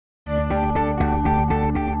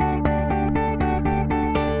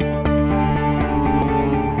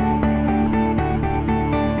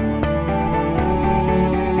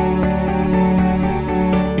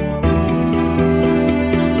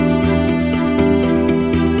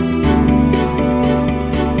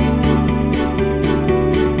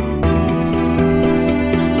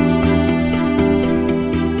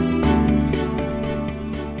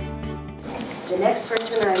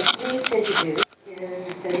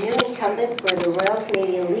incumbent for the Royal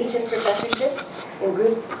Canadian Legion Professorship in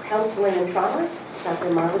Group Counselling and Trauma, Dr.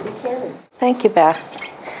 Marla Buchanan. Thank you, Beth.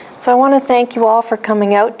 So I want to thank you all for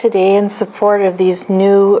coming out today in support of these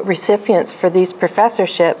new recipients for these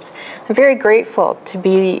professorships. I'm very grateful to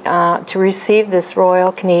be to receive this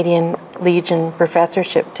Royal Canadian Legion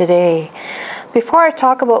Professorship today. Before I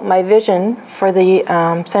talk about my vision for the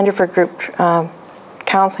Centre for Group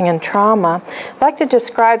Counselling and Trauma, I'd like to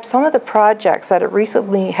describe some of the projects that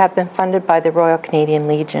recently have been funded by the Royal Canadian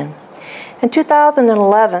Legion. In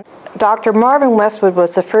 2011, Dr. Marvin Westwood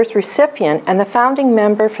was the first recipient and the founding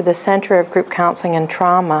member for the Centre of Group Counselling and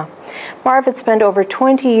Trauma. Marvin spent over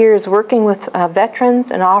 20 years working with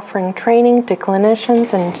veterans and offering training to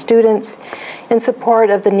clinicians and students in support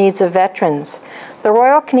of the needs of veterans. The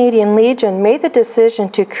Royal Canadian Legion made the decision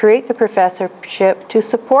to create the professorship to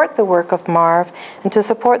support the work of Marv and to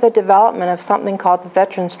support the development of something called the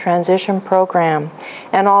Veterans Transition Program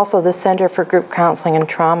and also the Centre for Group Counselling and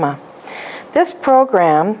Trauma. This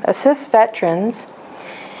program assists veterans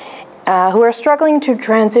who are struggling to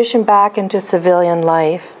transition back into civilian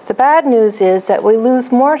life. The bad news is that we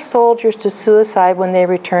lose more soldiers to suicide when they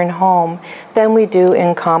return home than we do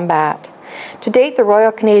in combat. To date, the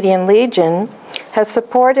Royal Canadian Legion has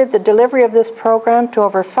supported the delivery of this program to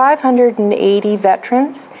over 580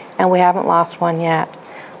 veterans, and we haven't lost one yet.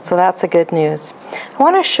 So that's the good news. I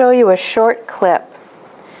want to show you a short clip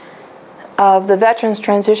of the Veterans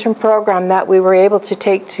Transition Program that we were able to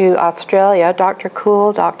take to Australia, Dr.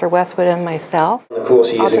 Cool, Dr. Westwood, and myself. The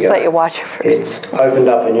course years I'll just ago, let you watch it first. It's opened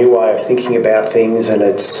up a new way of thinking about things, and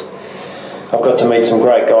I've got to meet some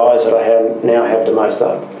great guys that I now have the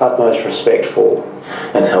utmost respect for.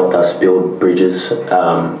 It's helped us build bridges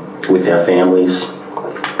with our families,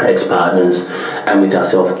 ex-partners, and with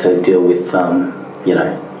ourselves to deal with, you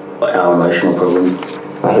know, our emotional problems.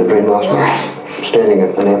 I had a dream last night, standing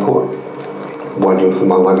at an airport, waiting for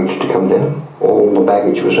my luggage to come down. All the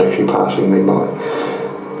baggage was actually passing me by,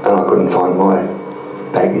 and I couldn't find my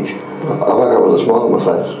baggage. I woke up with a smile on my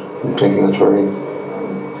face, and thinking that's very,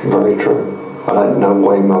 very true. I don't know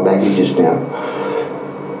where my baggage is now.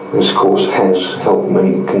 This course has helped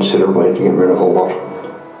me considerably to get rid of a lot.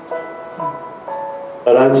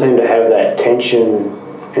 I don't seem to have that tension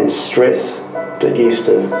and stress that used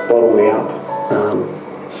to bottle me up.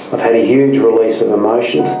 I've had a huge release of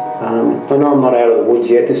emotions. I know I'm not out of the woods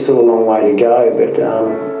yet, there's still a long way to go, but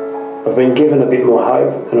I've been given a bit more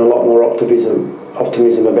hope and a lot more optimism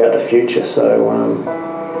about the future, so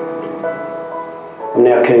I'm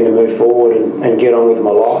now keen to move forward and get on with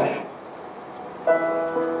my life.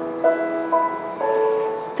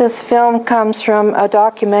 This film comes from a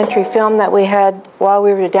documentary film that we had while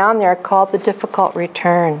we were down there called The Difficult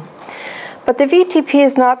Return. But the VTP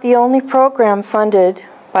is not the only program funded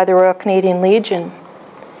by the Royal Canadian Legion.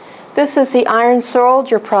 This is the Iron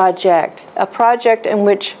Soldier Project, a project in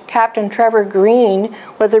which Captain Trevor Green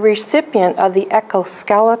was a recipient of the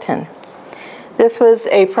exoskeleton. This was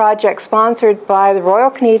a project sponsored by the Royal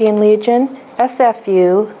Canadian Legion,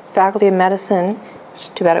 SFU, Faculty of Medicine, it's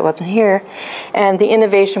too bad it wasn't here, and the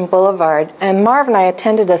Innovation Boulevard. And Marv and I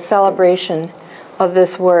attended a celebration of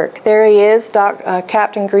this work. There he is,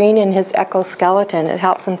 Captain Green in his exoskeleton. It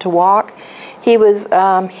helps him to walk. He was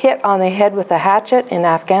hit on the head with a hatchet in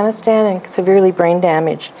Afghanistan and severely brain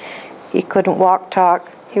damaged. He couldn't walk,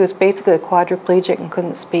 talk. He was basically a quadriplegic and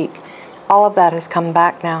couldn't speak. All of that has come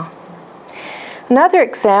back now. Another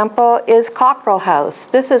example is Cockrell House.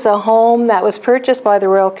 This is a home that was purchased by the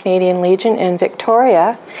Royal Canadian Legion in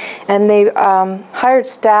Victoria, and they hired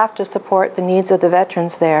staff to support the needs of the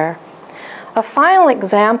veterans there. A final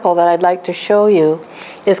example that I'd like to show you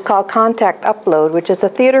is called Contact Upload, which is a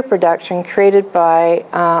theater production created by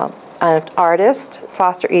an artist,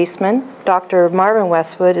 Foster Eastman. Dr. Marvin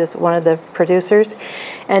Westwood is one of the producers,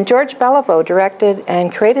 and George Beliveau directed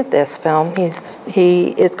and created this film. He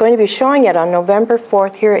is going to be showing it on November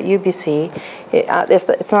 4th here at UBC.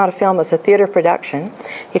 It's not a film, it's a theater production,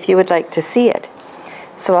 if you would like to see it.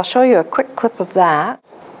 So I'll show you a quick clip of that.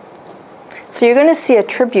 So you're going to see a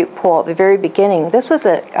tribute pole at the very beginning. This was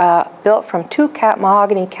built from two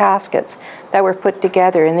mahogany caskets that were put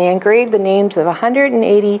together, and they engraved the names of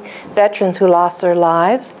 180 veterans who lost their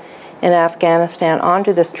lives in Afghanistan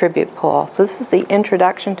onto this tribute pole. So this is the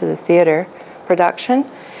introduction to the theater production.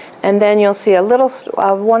 And then you'll see a little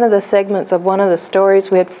one of the segments of one of the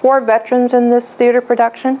stories. We had 4 veterans in this theater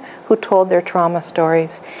production who told their trauma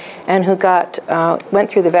stories and who went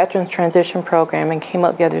through the Veterans Transition Program and came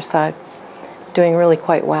out the other side doing really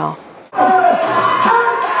quite well.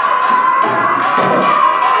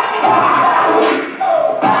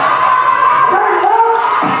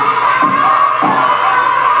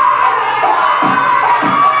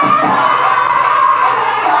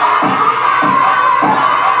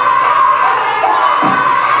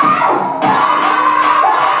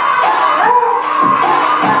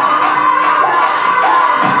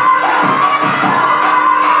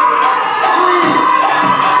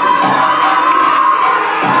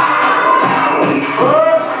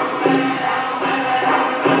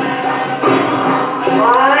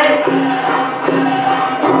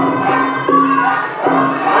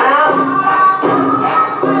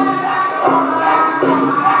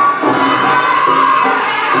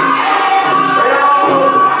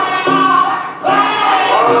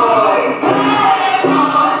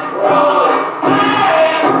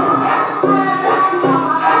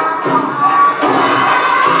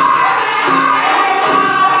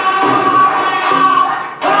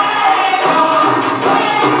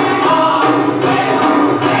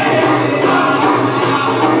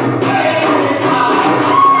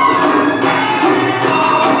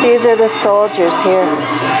 These are the soldiers here.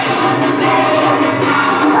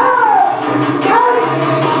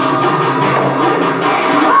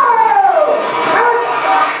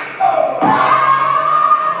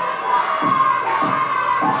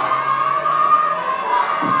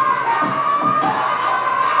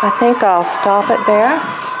 I think I'll stop it there.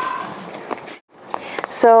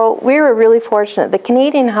 So we were really fortunate. The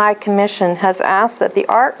Canadian High Commission has asked that the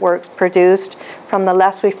artworks produced from the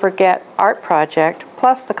Lest We Forget art project,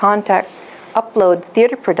 plus the Contact Upload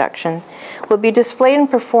theatre production, will be displayed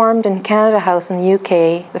and performed in Canada House in the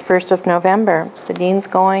UK the 1st of November. The Dean's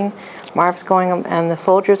going, Marv's going, and the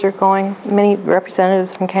soldiers are going. Many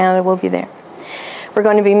representatives from Canada will be there. We're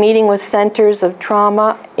going to be meeting with centres of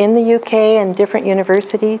trauma in the UK and different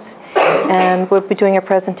universities, and we'll be doing a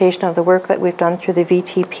presentation of the work that we've done through the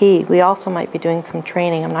VTP. We also might be doing some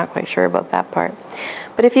training. I'm not quite sure about that part.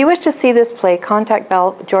 But if you wish to see this play, contact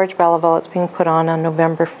George Belleville. It's being put on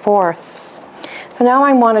November 4th. So now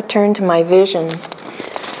I want to turn to my vision.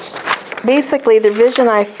 Basically, the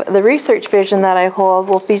research vision that I hold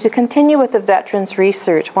will be to continue with the veterans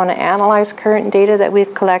research. I want to analyze current data that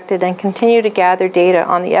we've collected and continue to gather data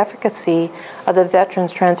on the efficacy of the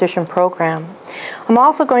Veterans Transition Program. I'm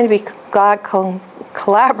also going to be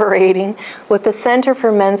collaborating with the Center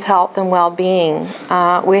for Men's Health and Well-Being.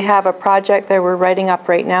 We have a project that we're writing up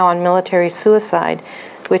right now on military suicide,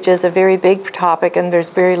 which is a very big topic, and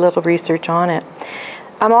there's very little research on it.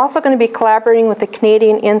 I'm also going to be collaborating with the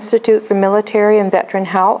Canadian Institute for Military and Veteran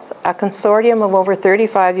Health, a consortium of over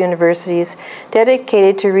 35 universities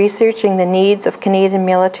dedicated to researching the needs of Canadian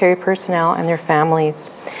military personnel and their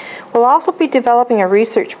families. We'll also be developing a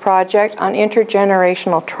research project on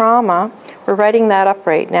intergenerational trauma. We're writing that up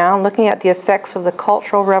right now, looking at the effects of the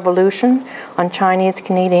Cultural Revolution on Chinese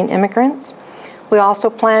Canadian immigrants. We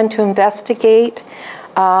also plan to investigate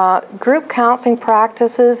group counseling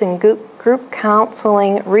practices and group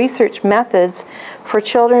counseling research methods for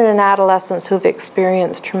children and adolescents who've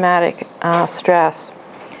experienced traumatic stress.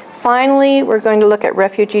 Finally, we're going to look at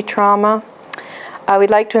refugee trauma. We'd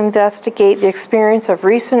like to investigate the experience of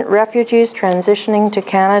recent refugees transitioning to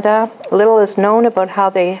Canada. Little is known about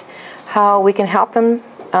how we can help them,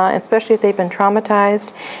 especially if they've been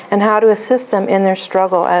traumatized, and how to assist them in their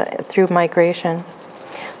struggle through migration.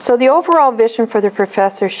 So the overall vision for the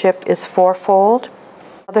professorship is fourfold.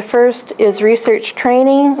 The first is research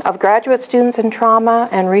training of graduate students in trauma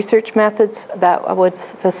and research methods that would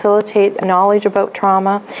facilitate knowledge about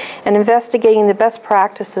trauma, and investigating the best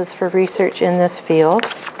practices for research in this field.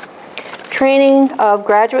 Training of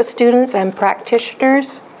graduate students and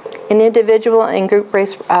practitioners in individual and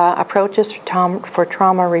group-based approaches for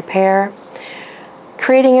trauma repair.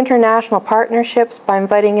 Creating international partnerships by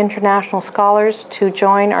inviting international scholars to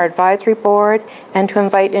join our advisory board and to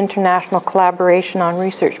invite international collaboration on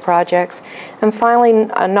research projects. And finally,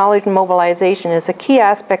 knowledge mobilization is a key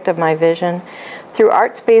aspect of my vision. Through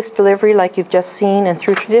arts-based delivery like you've just seen and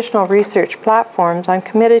through traditional research platforms, I'm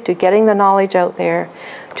committed to getting the knowledge out there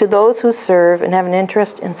to those who serve and have an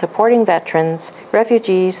interest in supporting veterans,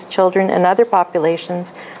 refugees, children, and other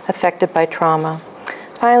populations affected by trauma.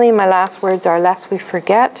 Finally, my last words are, lest we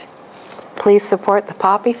forget, please support the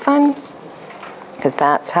Poppy Fund, because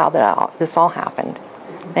that's how this all happened.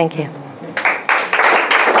 Thank you.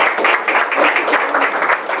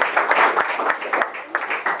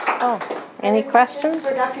 Oh, any questions?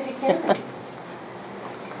 For Dr. Buchanan?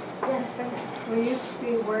 Yes, Brenda. We used to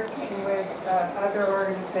be working with other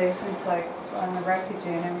organizations like on the Refugee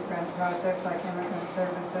and Immigrant Project, like Immigrant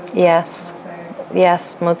Services. Yes. Mosaic.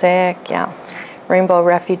 Yes, Mosaic, yeah. Rainbow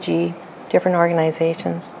Refugee, different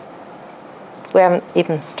organizations. We haven't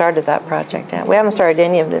even started that project yet. We haven't started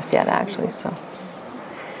any of this yet, actually, so.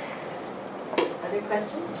 Other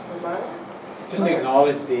questions for Marla? Just to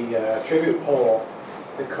acknowledge the tribute pole.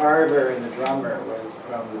 The carver and the drummer was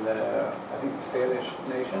from the, I think, the Salish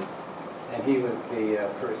nation, and he was the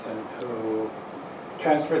person who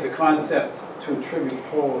transferred the concept to a tribute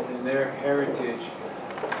pole in their heritage.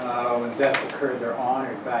 When deaths occurred, they're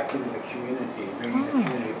honored back into the community, bringing the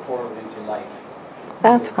community forward into life.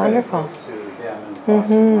 That's So wonderful. to them and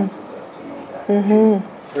Foster wanted us to know that.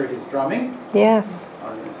 You heard his drumming? Yes,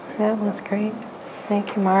 On this thing, that so. was great.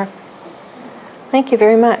 Thank you, Mark. Thank you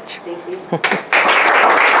very much. Thank you.